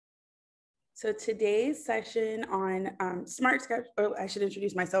So today's session on Smart Schedule, oh, I should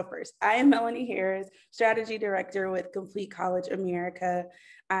introduce myself first. I am Melanie Harris, Strategy Director with Complete College America.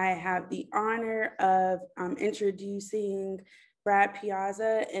 I have the honor of introducing Brad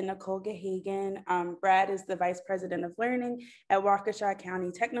Piazza and Nicole Gahagan. Brad is the Vice President of Learning at Waukesha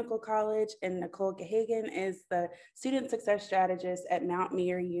County Technical College, and Nicole Gahagan is the Student Success Strategist at Mount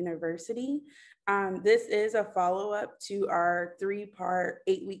Meir University. This is a follow-up to our 3-part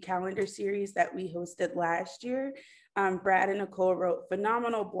 8-week calendar series that we hosted last year. Brad and Nicole wrote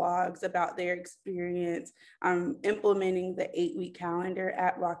phenomenal blogs about their experience implementing the 8-week calendar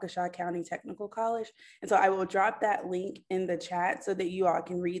at Waukesha County Technical College. And so I will drop that link in the chat so that you all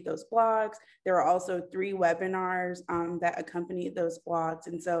can read those blogs. There are also 3 webinars that accompany those blogs.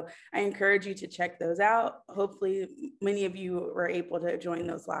 And so I encourage you to check those out. Hopefully many of you were able to join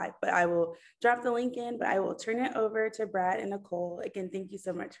those live, but I will drop the link in, but I will turn it over to Brad and Nicole. Again, thank you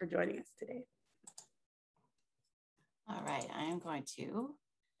so much for joining us today. All right, I am going to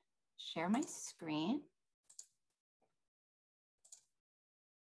share my screen.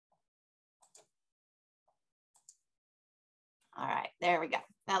 All right, there we go.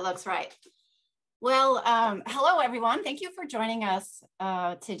 That looks right. Well, hello everyone. Thank you for joining us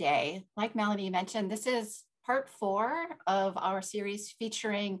today. Like Melanie mentioned, this is part 4 of our series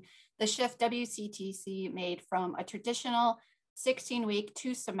featuring the shift WCTC made from a traditional 16-week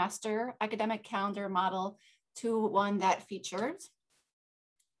 2-semester academic calendar model to one that features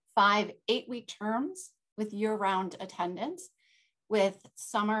 5 8-week terms with year-round attendance, with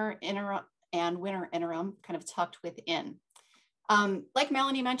summer interim and winter interim kind of tucked within. Like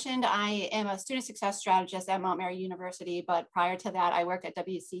Melanie mentioned, I am a student success strategist at Mount Meir University, but prior to that, I worked at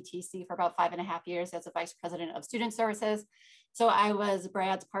WCTC for about 5.5 years as a vice president of student services. So I was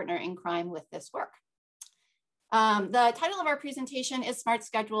Brad's partner in crime with this work. The title of our presentation is Smart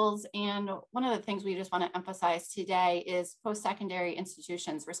Schedules, and one of the things we just want to emphasize today is post-secondary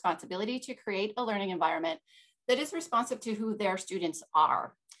institutions' responsibility to create a learning environment that is responsive to who their students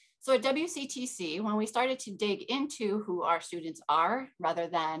are. So at WCTC, when we started to dig into who our students are rather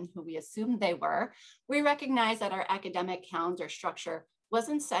than who we assumed they were, we recognized that our academic calendar structure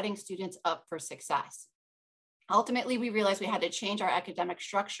wasn't setting students up for success. Ultimately, we realized we had to change our academic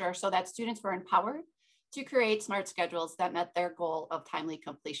structure so that students were empowered to create smart schedules that met their goal of timely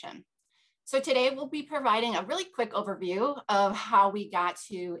completion. So today we'll be providing a really quick overview of how we got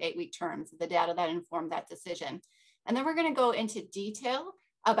to 8-week terms, the data that informed that decision. And then we're going to go into detail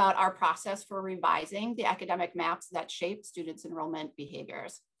about our process for revising the academic maps that shape students' enrollment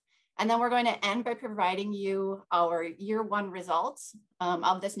behaviors. And then we're going to end by providing you our year 1 results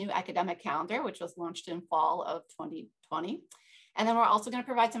of this new academic calendar, which was launched in fall of 2020. And then we're also going to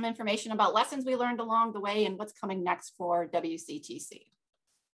provide some information about lessons we learned along the way and what's coming next for WCTC.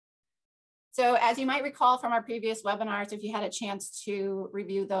 So as you might recall from our previous webinars, if you had a chance to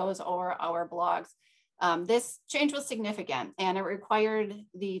review those or our blogs, this change was significant, and it required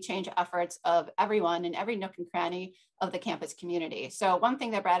the change efforts of everyone in every nook and cranny of the campus community. So one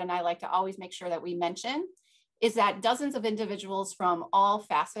thing that Brad and I like to always make sure that we mention is that dozens of individuals from all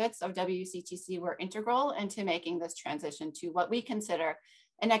facets of WCTC were integral into making this transition to what we consider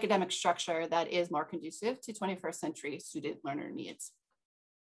an academic structure that is more conducive to 21st century student learner needs.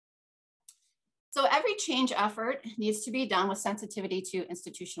 So every change effort needs to be done with sensitivity to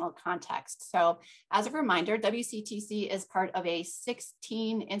institutional context. So as a reminder, WCTC is part of a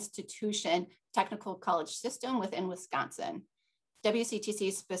 16 institution technical college system within Wisconsin.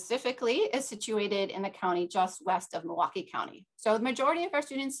 WCTC specifically is situated in the county just west of Milwaukee County. So the majority of our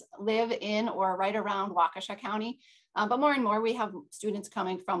students live in or right around Waukesha County, but more and more we have students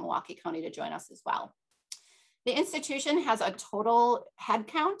coming from Milwaukee County to join us as well. The institution has a total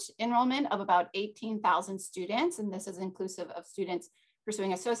headcount enrollment of about 18,000 students, and this is inclusive of students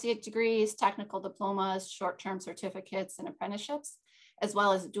pursuing associate degrees, technical diplomas, short-term certificates, and apprenticeships, as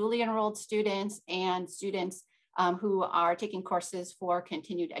well as dually enrolled students and students who are taking courses for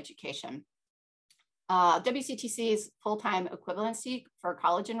continued education. WCTC's full-time equivalency for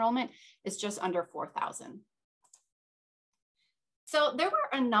college enrollment is just under 4,000. So there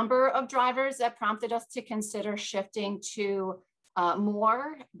were a number of drivers that prompted us to consider shifting to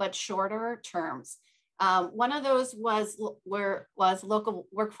more but shorter terms. One of those was local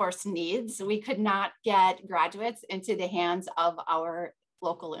workforce needs. We could not get graduates into the hands of our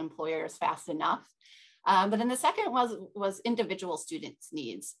local employers fast enough. But then the second was individual students'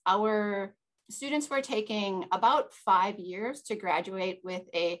 needs. Our students were taking about 5 years to graduate with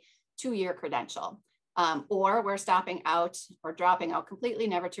a 2-year credential. Or we're stopping out or dropping out completely,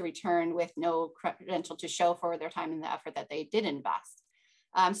 never to return with no credential to show for their time and the effort that they did invest.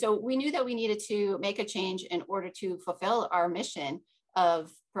 So we knew that we needed to make a change in order to fulfill our mission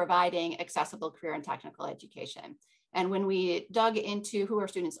of providing accessible career and technical education. And when we dug into who our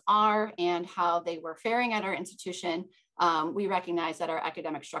students are and how they were faring at our institution, we recognized that our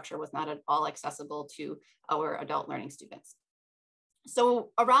academic structure was not at all accessible to our adult learning students. So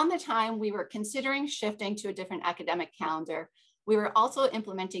around the time we were considering shifting to a different academic calendar, we were also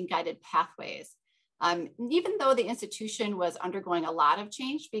implementing guided pathways. Even though the institution was undergoing a lot of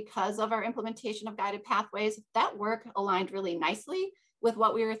change because of our implementation of guided pathways, that work aligned really nicely with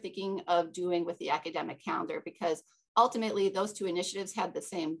what we were thinking of doing with the academic calendar, because ultimately those two initiatives had the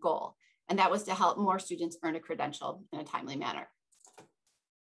same goal, and that was to help more students earn a credential in a timely manner.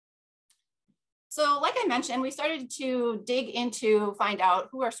 So like I mentioned, we started to dig into find out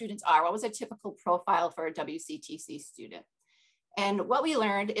who our students are. What was a typical profile for a WCTC student? And what we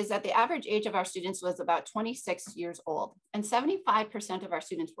learned is that the average age of our students was about 26 years old, and 75% of our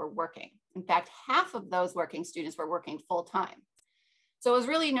students were working. In fact, half of those working students were working full-time. So it was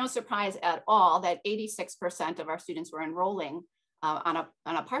really no surprise at all that 86% of our students were enrolling on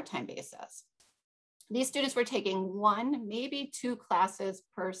a part-time basis. These students were taking 1, maybe 2 classes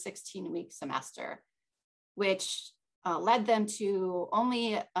per 16-week semester, which led them to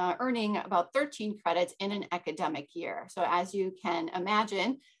only earning about 13 credits in an academic year. So as you can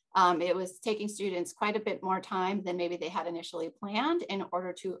imagine, it was taking students quite a bit more time than maybe they had initially planned in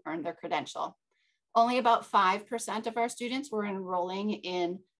order to earn their credential. Only about 5% of our students were enrolling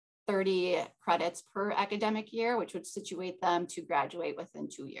in 30 credits per academic year, which would situate them to graduate within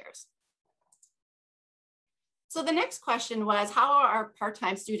 2 years. So the next question was, how are our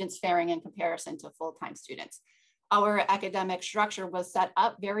part-time students faring in comparison to full-time students? Our academic structure was set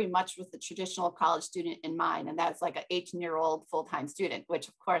up very much with the traditional college student in mind, and that's like an 18-year-old full-time student, which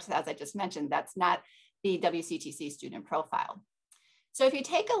of course, as I just mentioned, that's not the WCTC student profile. So if you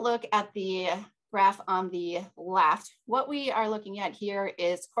take a look at the graph on the left, what we are looking at here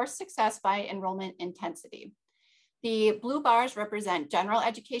is course success by enrollment intensity. The blue bars represent general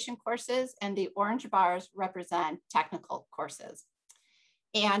education courses, and the orange bars represent technical courses.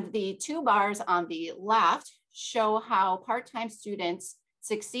 And the 2 bars on the left show how part-time students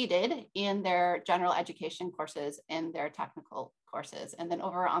succeeded in their general education courses and their technical courses. And then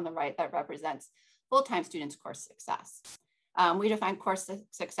over on the right, that represents full-time students' course success. We define course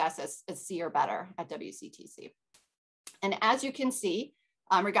success as C or better at WCTC. And as you can see,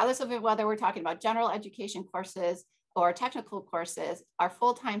 regardless of whether we're talking about general education courses or technical courses, our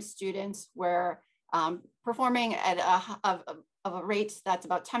full-time students were performing at a rate that's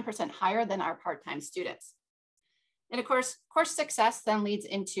about 10% higher than our part-time students. And of course, course success then leads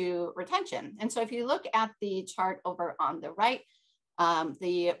into retention. And so if you look at the chart over on the right,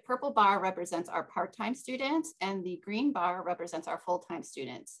 the purple bar represents our part-time students and the green bar represents our full-time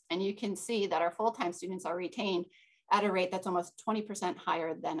students. And you can see that our full-time students are retained at a rate that's almost 20%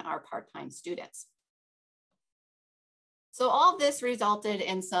 higher than our part-time students. So all this resulted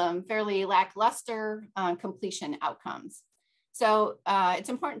in some fairly lackluster completion outcomes. So it's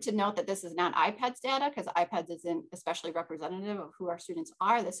important to note that this is not IPEDS data, because IPEDS isn't especially representative of who our students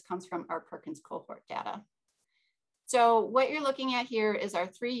are. This comes from our Perkins cohort data. So what you're looking at here is our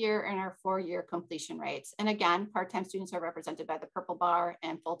 3-year and our 4-year completion rates. And again, part-time students are represented by the purple bar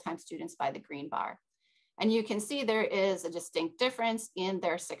and full-time students by the green bar. And you can see there is a distinct difference in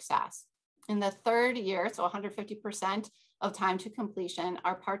their success. In the 3rd year, so 150% of time to completion,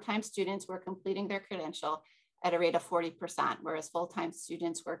 our part-time students were completing their credential at a rate of 40%, whereas full-time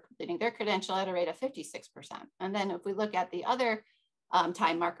students were completing their credential at a rate of 56%. And then if we look at the other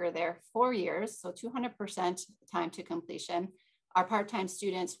time marker there, 4 years, so 200% time to completion, our part-time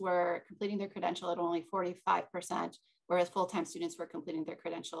students were completing their credential at only 45%, whereas full-time students were completing their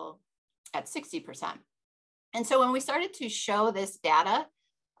credential at 60%. And so when we started to show this data,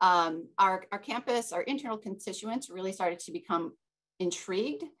 our campus, our internal constituents really started to become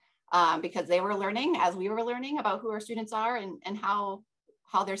intrigued because they were learning as we were learning about who our students are and how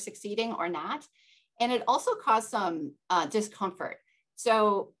they're succeeding or not. And it also caused some discomfort.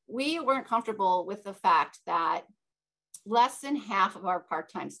 So we weren't comfortable with the fact that less than half of our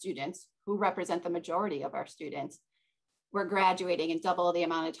part-time students, who represent the majority of our students, were graduating in double the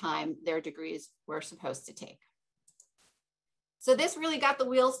amount of time their degrees were supposed to take. So this really got the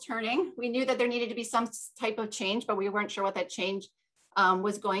wheels turning. We knew that there needed to be some type of change, but we weren't sure what that change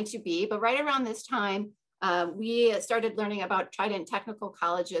was going to be. But right around this time, we started learning about Trident Technical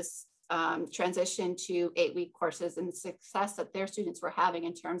College's transition to 8-week courses and the success that their students were having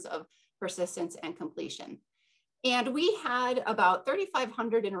in terms of persistence and completion. And we had about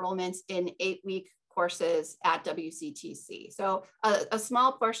 3,500 enrollments in 8-week courses at WCTC. So a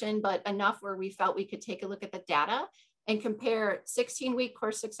small portion, but enough where we felt we could take a look at the data and compare 16-week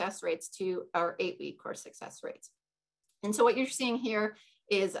course success rates to our 8-week course success rates. And so what you're seeing here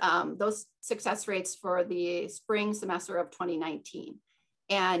is those success rates for the spring semester of 2019.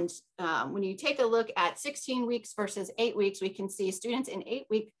 And when you take a look at 16 weeks versus 8 weeks, we can see students in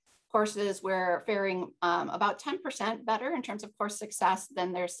 8-week courses were faring about 10% better in terms of course success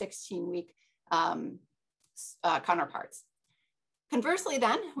than their 16-week counterparts. Conversely,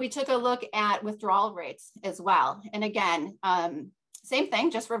 then, we took a look at withdrawal rates as well. And again, same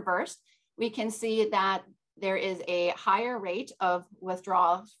thing, just reversed. We can see that there is a higher rate of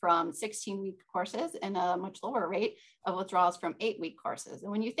withdrawals from 16-week courses and a much lower rate of withdrawals from 8-week courses.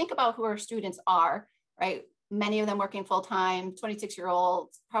 And when you think about who our students are, right, many of them working full-time,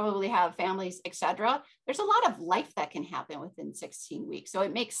 26-year-olds, probably have families, et cetera, there's a lot of life that can happen within 16 weeks. So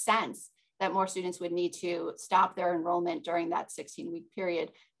it makes sense that more students would need to stop their enrollment during that 16-week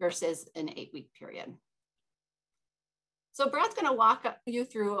period versus an 8-week period. So Brad's going to walk you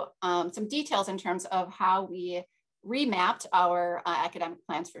through some details in terms of how we remapped our academic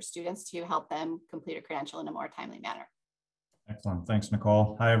plans for students to help them complete a credential in a more timely manner. Excellent. Thanks,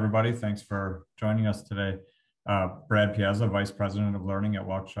 Nicole. Hi, everybody. Thanks for joining us today. Brad Piazza, Vice President of Learning at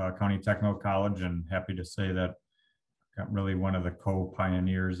Waukesha County Technical College, and happy to say that I'm really one of the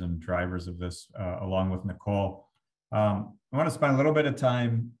co-pioneers and drivers of this, along with Nicole. I want to spend a little bit of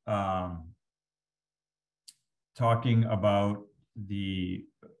time talking about the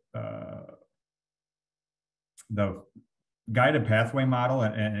guided pathway model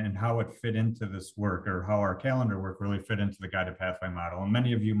and how it fit into this work, or how our calendar work really fit into the guided pathway model. And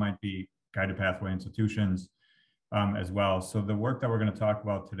many of you might be guided pathway institutions as well. So the work that we're going to talk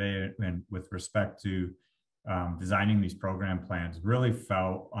about today, and with respect to designing these program plans, really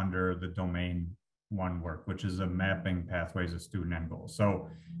fell under the domain 1 work, which is a mapping pathways of student end goals. So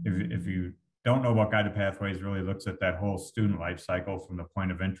if you don't know about guided pathways, really looks at that whole student life cycle from the point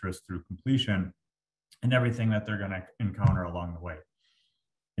of interest through completion and everything that they're going to encounter along the way.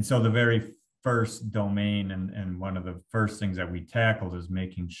 And so the very first domain and one of the first things that we tackled is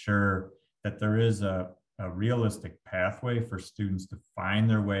making sure that there is a realistic pathway for students to find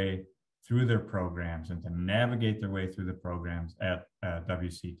their way through their programs and to navigate their way through the programs at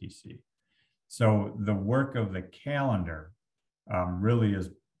WCTC. So the work of the calendar really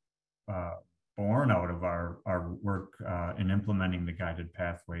is born out of our work in implementing the guided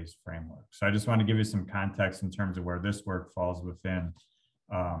pathways framework. So I just want to give you some context in terms of where this work falls within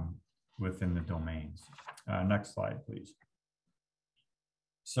the domains. Next slide, please.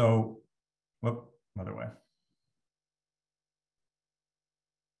 So, other way.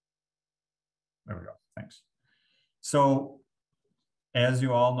 There we go, thanks. So as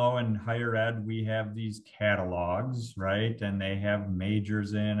you all know, in higher ed, we have these catalogs, right? And they have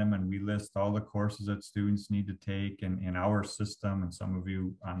majors in them, and we list all the courses that students need to take in our system. And some of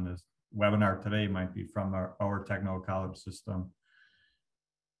you on this webinar today might be from our technical college system.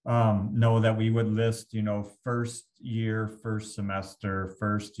 Know that we would list, first year, first semester,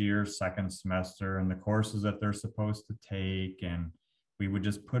 first year, second semester, and the courses that they're supposed to take. And we would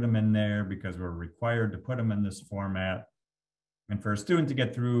just put them in there because we're required to put them in this format. And for a student to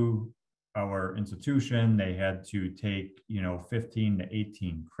get through our institution, they had to take, 15 to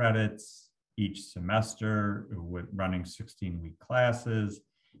 18 credits each semester with running 16-week classes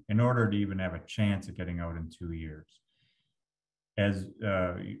in order to even have a chance at getting out in 2 years. As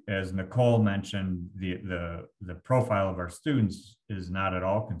Nicole mentioned, the profile of our students is not at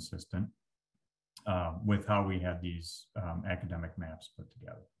all consistent with how we had these academic maps put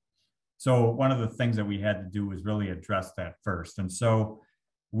together. So one of the things that we had to do was really address that first. And so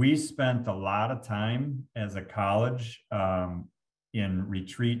we spent a lot of time as a college in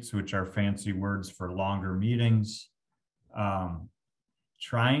retreats, which are fancy words for longer meetings,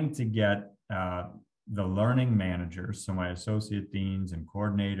 trying to get the learning managers, so my associate deans and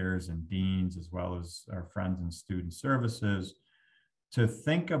coordinators and deans, as well as our friends in student services, to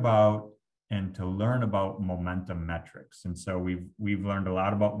think about and to learn about momentum metrics. And so we've learned a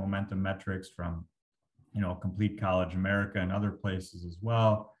lot about momentum metrics from, Complete College America and other places as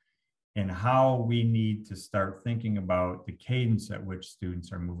well, and how we need to start thinking about the cadence at which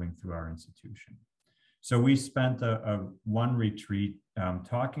students are moving through our institution. So we spent one retreat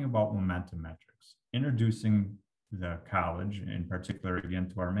talking about momentum metrics, introducing the college, in particular, again,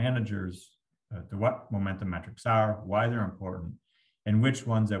 to our managers, to what momentum metrics are, why they're important, and which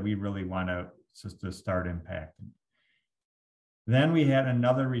ones that we really want to start impacting. Then we had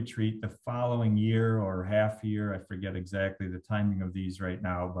another retreat the following year or half year, I forget exactly the timing of these right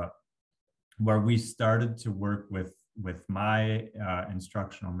now, but where we started to work with my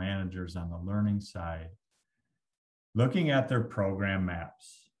instructional managers on the learning side, looking at their program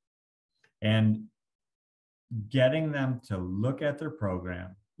maps and getting them to look at their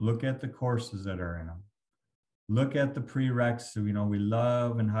program, look at the courses that are in them, look at the prereqs. So, we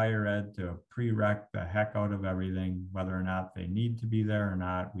love in higher ed to prereq the heck out of everything, whether or not they need to be there or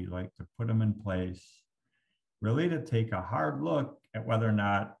not. We like to put them in place, really to take a hard look at whether or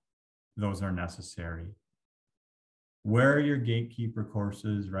not those are necessary. Where are your gatekeeper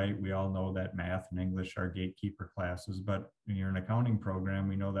courses, right? We all know that math and English are gatekeeper classes, but when you're an accounting program,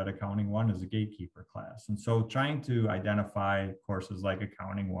 we know that Accounting 1 is a gatekeeper class. And so trying to identify courses like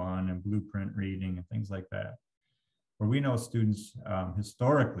Accounting 1 and blueprint reading and things like that, where we know students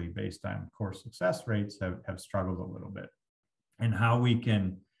historically, based on course success rates, have struggled a little bit, and how we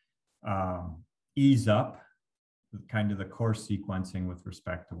can ease up kind of the course sequencing with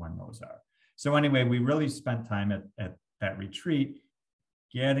respect to when those are. So anyway, we really spent time at that retreat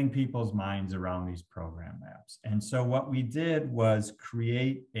getting people's minds around these program maps. And so what we did was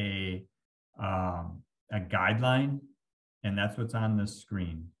create a guideline, and that's what's on this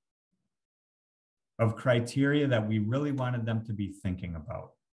screen, of criteria that we really wanted them to be thinking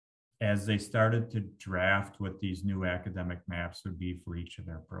about as they started to draft what these new academic maps would be for each of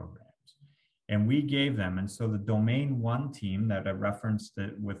their programs. And we gave them, and so the Domain 1 team that I referenced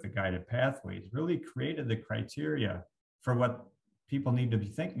it with the guided pathways really created the criteria for what people need to be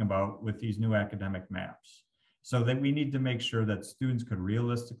thinking about with these new academic maps. So that we need to make sure that students could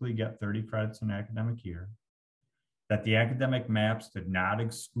realistically get 30 credits in an academic year, that the academic maps did not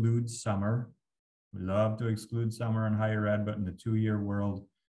exclude summer. We love to exclude summer in higher ed, but in the 2-year world,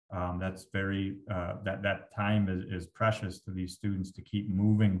 that's very, that time is precious to these students to keep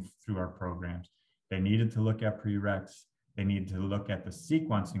moving through our programs. They needed to look at prereqs. They needed to look at the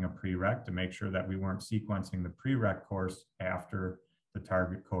sequencing of prereq to make sure that we weren't sequencing the prereq course after the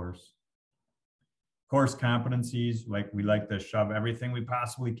target course. Course competencies, like we like to shove everything we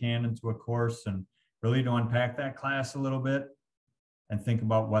possibly can into a course and really to unpack that class a little bit and think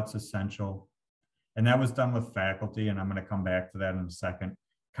about what's essential. And that was done with faculty, and I'm going to come back to that in a second.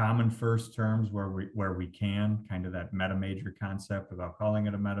 Common first terms where we can, kind of that meta major concept without calling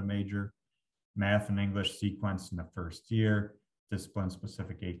it a meta major. Math and English sequence in the first year, discipline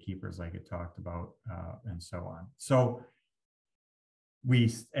specific gatekeepers like it talked about, and so on. So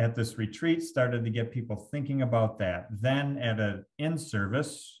we, at this retreat, started to get people thinking about that. Then at an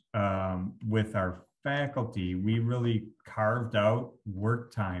in-service with our faculty, we really carved out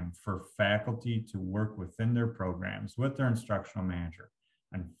work time for faculty to work within their programs with their instructional manager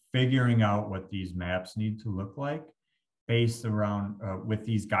and figuring out what these maps need to look like based around with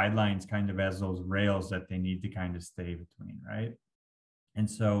these guidelines kind of as those rails that they need to kind of stay between, right? And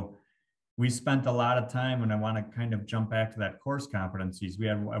so we spent a lot of time, and I want to kind of jump back to that course competencies. We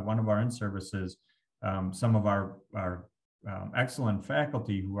had one of our in-services, some of our excellent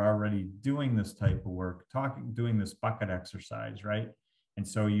faculty who are already doing this type of work, doing this bucket exercise, right? And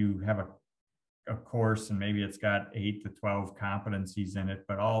so you have a course and maybe it's got 8 to 12 competencies in it,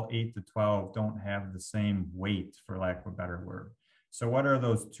 but all 8 to 12 don't have the same weight, for lack of a better word. So what are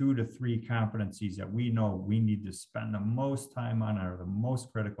those 2 to 3 competencies that we know we need to spend the most time on, are the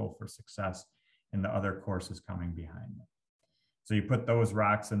most critical for success in the other courses coming behind them? So you put those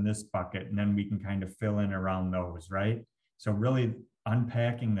rocks in this bucket, and then we can kind of fill in around those, right? So really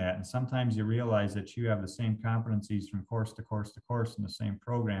unpacking that, and sometimes you realize that you have the same competencies from course to course to course in the same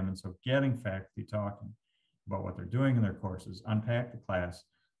program. And so getting faculty talking about what they're doing in their courses, unpack the class,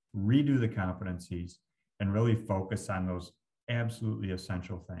 redo the competencies, and really focus on those absolutely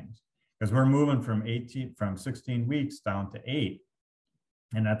essential things. Because we're moving from 16 weeks down to 8.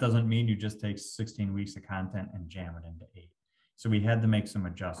 And that doesn't mean you just take 16 weeks of content and jam it into 8. So we had to make some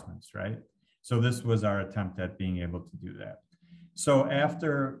adjustments, right? So this was our attempt at being able to do that. So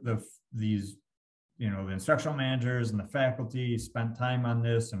after these, the instructional managers and the faculty spent time on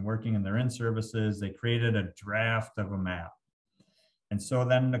this and working in their in-services, they created a draft of a map. And so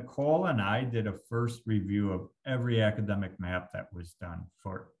then Nicole and I did a first review of every academic map that was done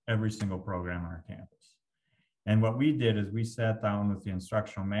for every single program on our campus. And what we did is we sat down with the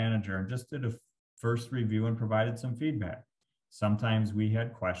instructional manager and just did a first review and provided some feedback. Sometimes we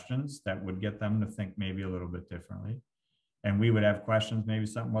had questions that would get them to think maybe a little bit differently. And we would have questions, maybe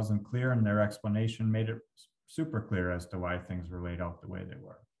something wasn't clear, and their explanation made it super clear as to why things were laid out the way they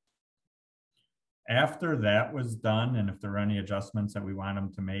were. After that was done, and if there were any adjustments that we want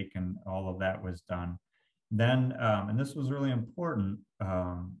them to make and all of that was done, Then, and this was really important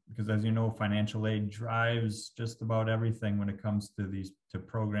because, as you know, financial aid drives just about everything when it comes to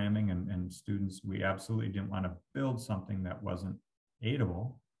programming and students. We absolutely didn't want to build something that wasn't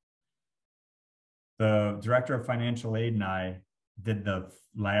aidable. The director of financial aid and I did the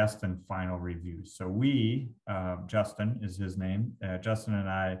last and final review. So we, Justin is his name, Justin and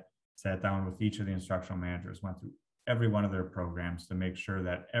I sat down with each of the instructional managers, went through every one of their programs to make sure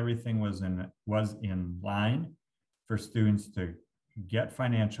that everything was in line for students to get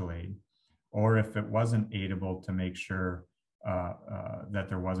financial aid, or if it wasn't aidable, to make sure that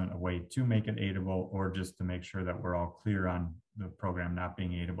there wasn't a way to make it aidable, or just to make sure that we're all clear on the program not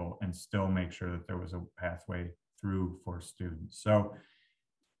being aidable, and still make sure that there was a pathway through for students. So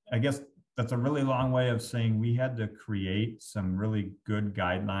I guess that's a really long way of saying we had to create some really good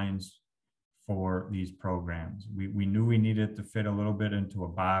guidelines for these programs. We knew we needed to fit a little bit into a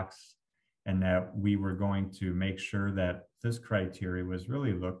box, and that we were going to make sure that this criteria was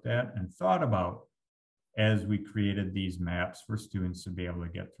really looked at and thought about as we created these maps for students to be able to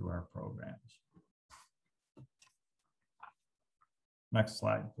get through our programs. Next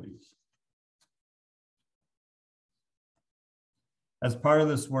slide, please. As part of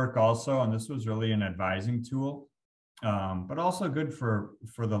this work also, and this was really an advising tool, but also good for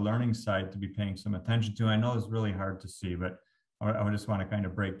the learning side to be paying some attention to. I know it's really hard to see, but I just want to kind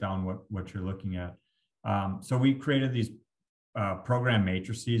of break down what you're looking at. So we created these program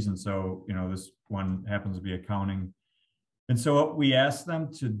matrices, and so, you know, this one happens to be accounting. And so what we asked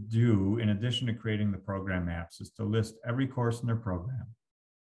them to do, in addition to creating the program maps, is to list every course in their program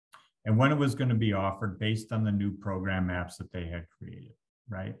and when it was going to be offered based on the new program maps that they had created,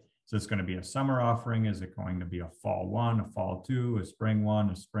 right? So it's going to be a summer offering. Is it going to be a fall 1, a fall 2, a spring 1,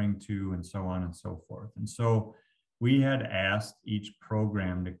 a spring 2, and so on and so forth. And so we had asked each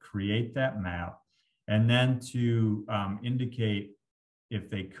program to create that map and then to indicate, if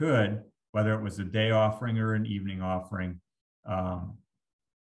they could, whether it was a day offering or an evening offering.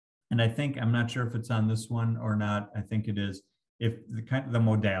 And I think, I'm not sure if it's on this one or not, I think it is, if the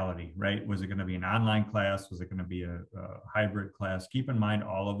modality, right? Was it going to be an online class? Was it going to be a hybrid class? Keep in mind,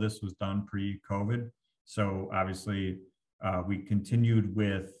 all of this was done pre-COVID. So obviously we continued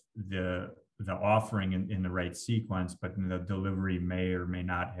with the offering in the right sequence, but the delivery may or may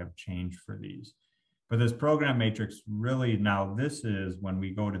not have changed for these. But this program matrix really, now this is when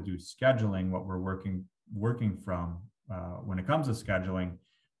we go to do scheduling, what we're working from when it comes to scheduling,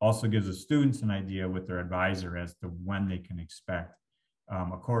 also gives the students an idea with their advisor as to when they can expect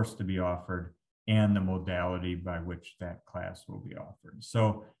a course to be offered and the modality by which that class will be offered.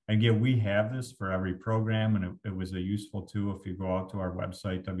 So again, we have this for every program, and it was a useful tool. If you go out to our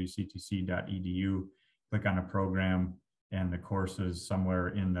website, wctc.edu, click on a program and the courses, somewhere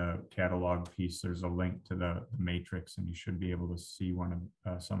in the catalog piece, there's a link to the matrix, and you should be able to see one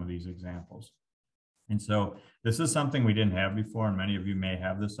of some of these examples. And so this is something we didn't have before, and many of you may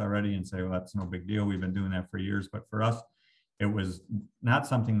have this already and say, well, that's no big deal. We've been doing that for years. But for us, it was not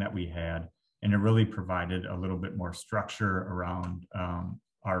something that we had, and it really provided a little bit more structure around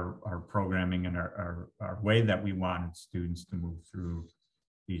our programming and our way that we wanted students to move through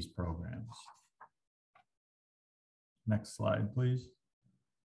these programs. Next slide, please.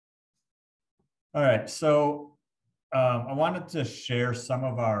 All right, so I wanted to share some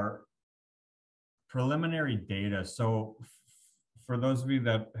of our preliminary data. So for those of you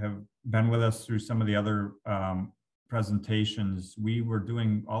that have been with us through some of the other presentations, we were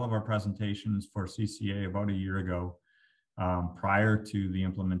doing all of our presentations for CCA about a year ago, prior to the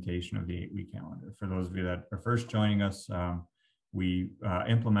implementation of the 8-week calendar. For those of you that are first joining us, we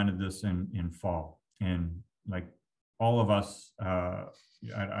implemented this in fall. And like all of us,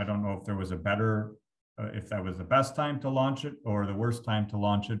 I don't know if there was a better if that was the best time to launch it or the worst time to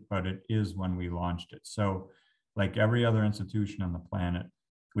launch it, but it is when we launched it. So like every other institution on the planet,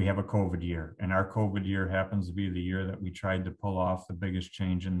 we have a COVID year, and our COVID year happens to be the year that we tried to pull off the biggest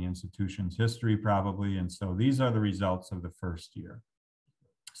change in the institution's history, probably. And so these are the results of the first year.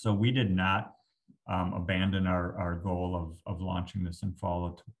 So we did not abandon our goal of launching this in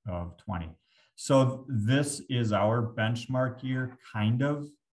fall of 20. So this is our benchmark year, kind of.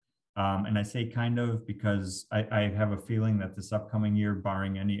 And I say kind of because I have a feeling that this upcoming year,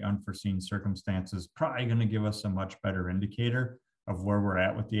 barring any unforeseen circumstances, probably going to give us a much better indicator of where we're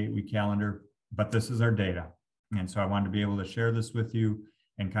at with the 8-week calendar. But this is our data. And so I wanted to be able to share this with you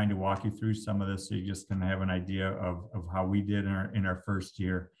and kind of walk you through some of this so you just can have an idea of how we did in our first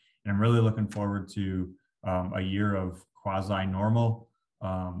year. And I'm really looking forward to a year of quasi-normal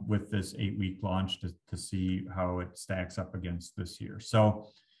with this 8-week launch to see how it stacks up against this year. So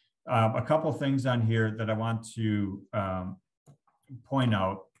A couple things on here that I want to point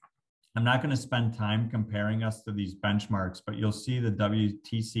out. I'm not going to spend time comparing us to these benchmarks, but you'll see the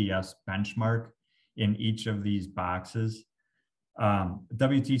WTCS benchmark in each of these boxes.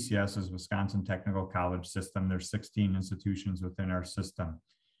 WTCS is Wisconsin Technical College System. There's 16 institutions within our system.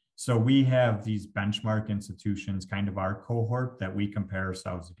 So we have these benchmark institutions, kind of our cohort that we compare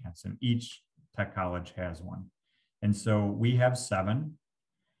ourselves against, and each tech college has one. And so we have 7,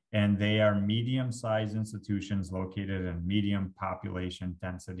 and they are medium-sized institutions located in medium population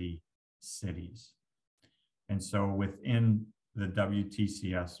density cities. And so within the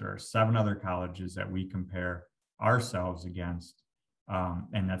WTCS, there are 7 other colleges that we compare ourselves against,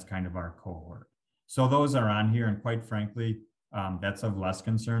 and that's kind of our cohort. So those are on here, and quite frankly, that's of less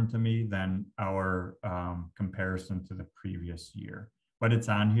concern to me than our comparison to the previous year. But it's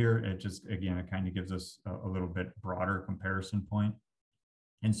on here. It just, again, it kind of gives us a little bit broader comparison point.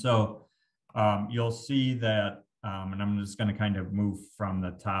 And so you'll see that, and I'm just going to kind of move from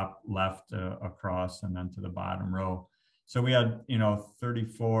the top left across and then to the bottom row. So we had,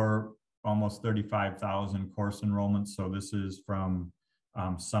 34, almost 35,000 course enrollments. So this is from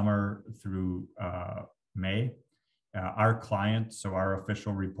summer through May. Our client, so our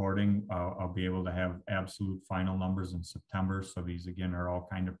official reporting, I'll be able to have absolute final numbers in September. So these, again, are all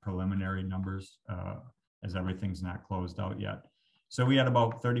kind of preliminary numbers as everything's not closed out yet. So we had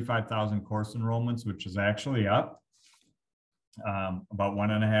about 35,000 course enrollments, which is actually up about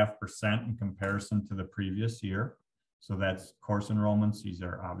 1.5% in comparison to the previous year. So that's course enrollments. These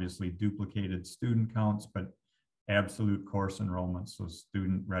are obviously duplicated student counts, but absolute course enrollments, so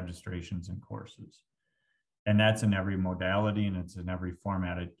student registrations and courses. And that's in every modality, and it's in every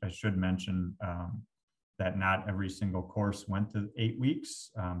format. I should mention that not every single course went to 8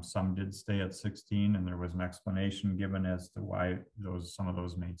 weeks. Some did stay at 16, and there was an explanation given as to why some of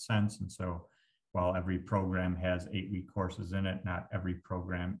those made sense. And so while every program has 8-week courses in it, not every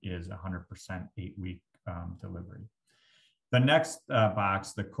program is 100% 8-week delivery. The next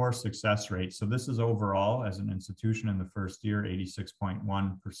box, the course success rate. So this is overall as an institution in the first year,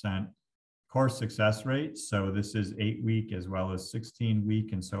 86.1% course success rate. So this is 8-week as well as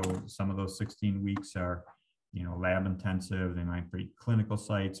 16-week. And so some of those 16 weeks are, lab intensive. They might be clinical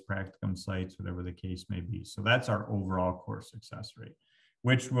sites, practicum sites, whatever the case may be. So that's our overall course success rate,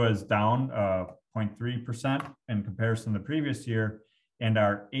 which was down 0.3% in comparison to the previous year. And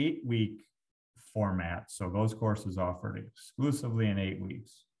our 8-week format, so those courses offered exclusively in 8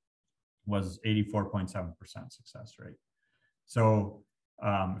 weeks, was 84.7% success rate. So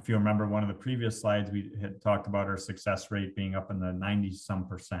if you remember one of the previous slides, we had talked about our success rate being up in the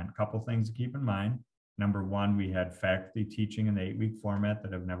 90-some%. Couple things to keep in mind. Number one, we had faculty teaching in the 8-week format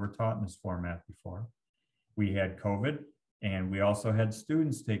that have never taught in this format before. We had COVID, and we also had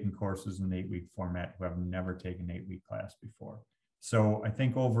students taking courses in the 8-week format who have never taken an 8-week class before. So I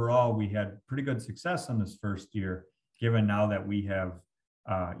think overall we had pretty good success in this first year, given now that we have,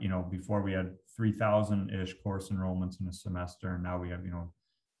 before we had 3,000-ish course enrollments in a semester, and now we have,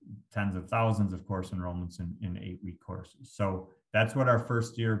 tens of thousands of course enrollments in 8-week courses. So that's what our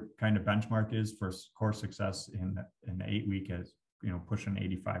first year kind of benchmark is for course success in the 8-week, is, pushing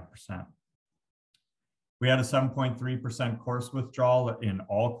 85%. We had a 7.3% course withdrawal in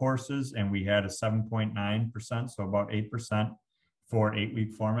all courses, and we had a 7.9%, so about 8% for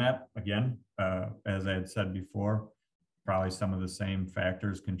 8-week format. Again, as I had said before, probably some of the same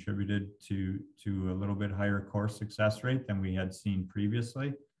factors contributed to a little bit higher course success rate than we had seen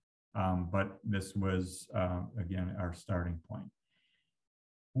previously. But this was, again, our starting point.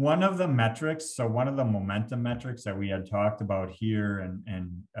 One of the metrics, so one of the momentum metrics that we had talked about here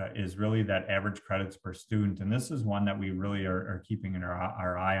and is really that average credits per student. And this is one that we really are keeping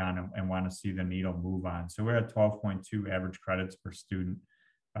our eye on and want to see the needle move on. So we're at 12.2 average credits per student.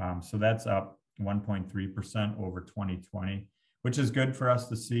 So that's up 1.3% over 2020, which is good for us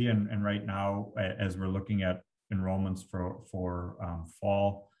to see. And right now, as we're looking at enrollments for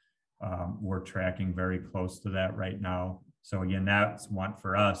fall, we're tracking very close to that right now. So again, that's one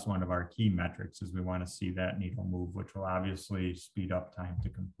for us, one of our key metrics is we want to see that needle move, which will obviously speed up time to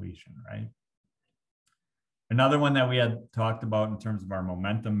completion, right? Another one that we had talked about in terms of our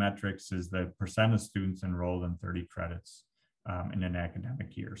momentum metrics is the percent of students enrolled in 30 credits in an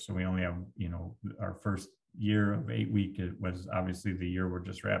academic year. So we only have, our first year of 8-week, it was obviously the year we're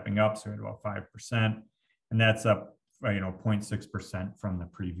just wrapping up. So we had about 5%, and that's up, 0.6% from the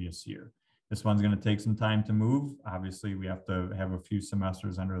previous year. This one's going to take some time to move. Obviously, we have to have a few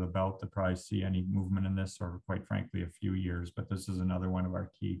semesters under the belt to probably see any movement in this, or quite frankly, a few years. But this is another one of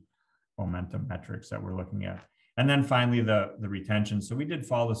our key momentum metrics that we're looking at. And then finally, the retention. So we did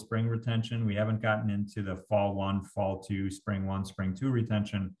fall to spring retention. We haven't gotten into the fall 1, fall 2, spring 1, spring 2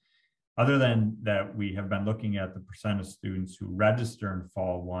 retention. Other than that, we have been looking at the percent of students who register in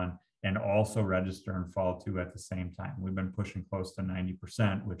fall 1 and also register in fall 2 at the same time. We've been pushing close to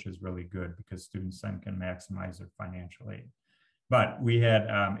 90%, which is really good because students then can maximize their financial aid. But we had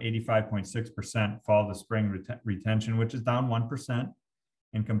 85.6% fall to spring retention, which is down 1%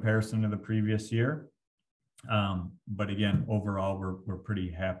 in comparison to the previous year. But again, overall, we're pretty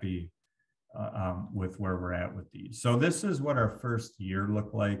happy with where we're at with these. So this is what our first year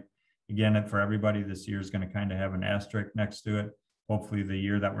looked like. Again, for everybody, this year is going to kind of have an asterisk next to it. Hopefully the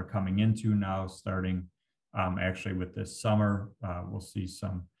year that we're coming into now, starting actually with this summer, we'll see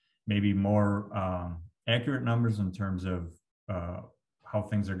some maybe more accurate numbers in terms of how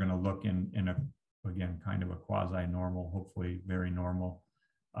things are going to look in a, again, kind of a quasi-normal, hopefully very normal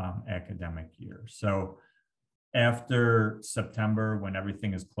academic year. So after September, when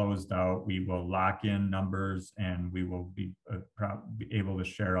everything is closed out, we will lock in numbers and we will be able to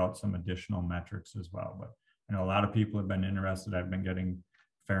share out some additional metrics as well. But I know a lot of people have been interested. I've been getting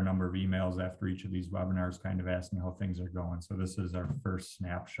a fair number of emails after each of these webinars kind of asking how things are going. So this is our first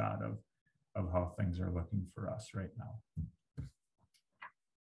snapshot of how things are looking for us right now.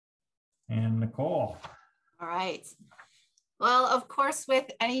 And Nicole. All right. Well, of course,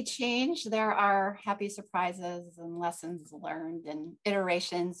 with any change, there are happy surprises and lessons learned and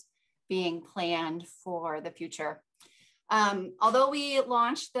iterations being planned for the future. Although we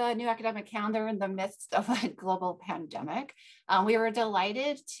launched the new academic calendar in the midst of a global pandemic, we were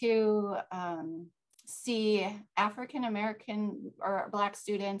delighted to see African-American or Black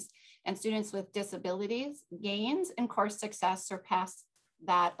students and students with disabilities gains in course success surpass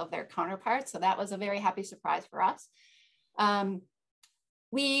that of their counterparts. So that was a very happy surprise for us.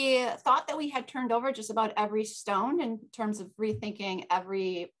 We thought that we had turned over just about every stone in terms of rethinking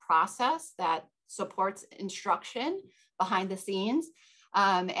every process that supports instruction behind the scenes.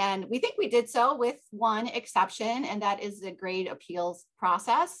 And we think we did so with one exception, and that is the grade appeals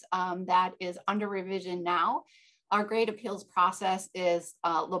process that is under revision now. Our grade appeals process is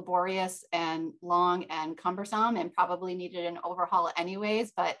laborious and long and cumbersome and probably needed an overhaul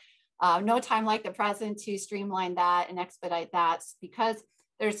anyways, but no time like the present to streamline that and expedite that, because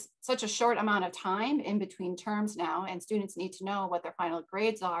there's such a short amount of time in between terms now, and students need to know what their final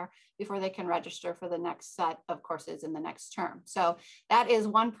grades are before they can register for the next set of courses in the next term. So that is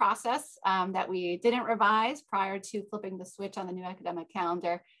one process that we didn't revise prior to flipping the switch on the new academic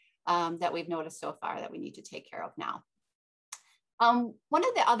calendar that we've noticed so far that we need to take care of now. One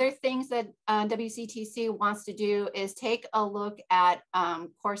of the other things that WCTC wants to do is take a look at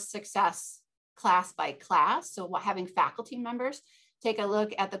course success class by class. So having faculty members take a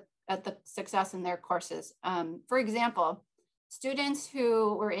look at the success in their courses. For example, students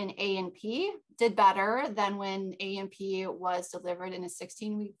who were in A and P did better than when A and P was delivered in a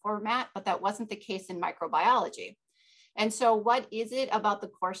 16-week format, but that wasn't the case in microbiology. And so what is it about the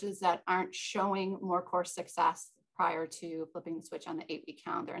courses that aren't showing more course success prior to flipping the switch on the 8-week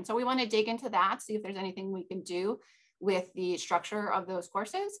calendar? And so we want to dig into that, see if there's anything we can do with the structure of those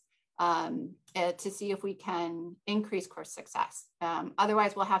courses to see if we can increase course success.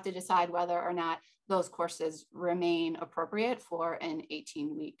 Otherwise, we'll have to decide whether or not those courses remain appropriate for an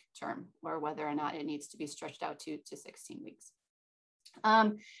 18-week term, or whether or not it needs to be stretched out to 16 weeks.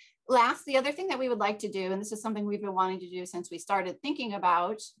 Last, the other thing that we would like to do, and this is something we've been wanting to do since we started thinking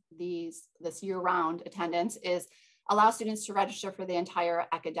about this year-round attendance, is allow students to register for the entire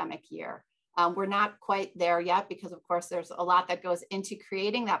academic year. We're not quite there yet because, of course, there's a lot that goes into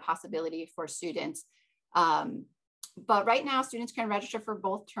creating that possibility for students. But right now, students can register for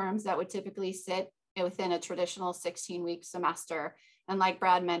both terms that would typically sit within a traditional 16-week semester. And like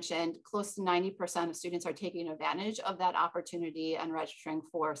Brad mentioned, close to 90% of students are taking advantage of that opportunity and registering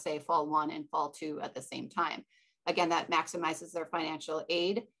for, say, fall 1 and fall 2 at the same time. Again, that maximizes their financial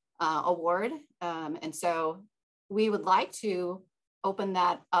aid award. And so we would like to open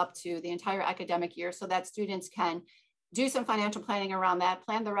that up to the entire academic year so that students can do some financial planning around that,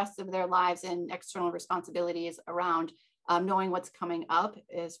 plan the rest of their lives and external responsibilities around knowing what's coming up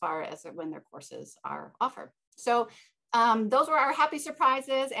as far as when their courses are offered. So those were our happy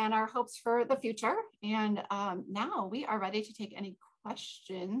surprises and our hopes for the future. And now we are ready to take any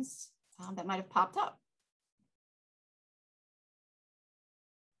questions that might have popped up.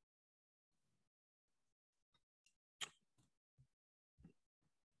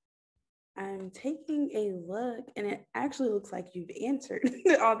 I'm taking a look and it actually looks like you've answered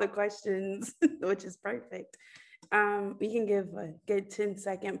all the questions, which is perfect. We can give a good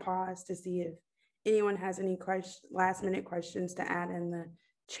 10-second pause to see if anyone has any last minute questions to add in the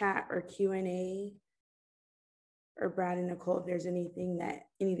chat or Q&A, or Brad and Nicole, if there's anything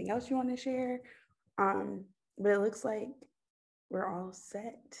else you want to share. But it looks like we're all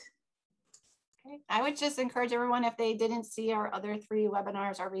set. Okay. I would just encourage everyone, if they didn't see our other 3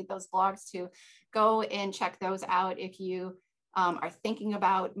 webinars or read those blogs, to go and check those out. If you are thinking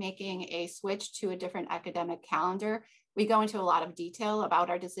about making a switch to a different academic calendar, we go into a lot of detail about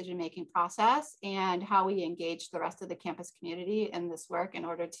our decision-making process and how we engage the rest of the campus community in this work in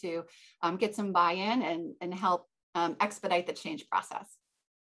order to get some buy-in and help expedite the change process.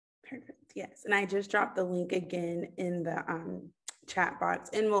 Perfect. Yes. And I just dropped the link again in the chat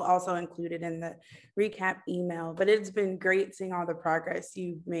box, and we'll also include it in the recap email. But it's been great seeing all the progress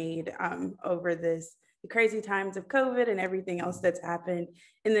you've made over the crazy times of COVID and everything else that's happened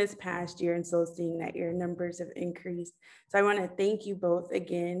in this past year, and still seeing that your numbers have increased. So I want to thank you both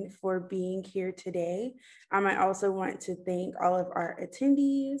again for being here today. I also want to thank all of our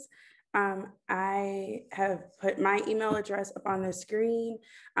attendees. I have put my email address up on the screen.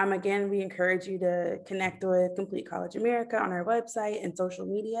 Again, we encourage you to connect with Complete College America on our website and social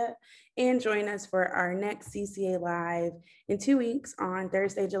media, and join us for our next CCA Live in 2 weeks on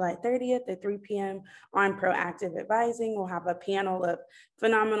Thursday, July 30th at 3 p.m. on Proactive Advising. We'll have a panel of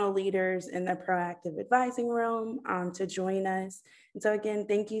phenomenal leaders in the Proactive Advising realm to join us. And so again,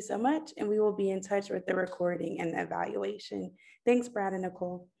 thank you so much, and we will be in touch with the recording and the evaluation. Thanks, Brad and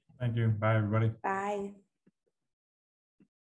Nicole. Thank you. Bye, everybody. Bye.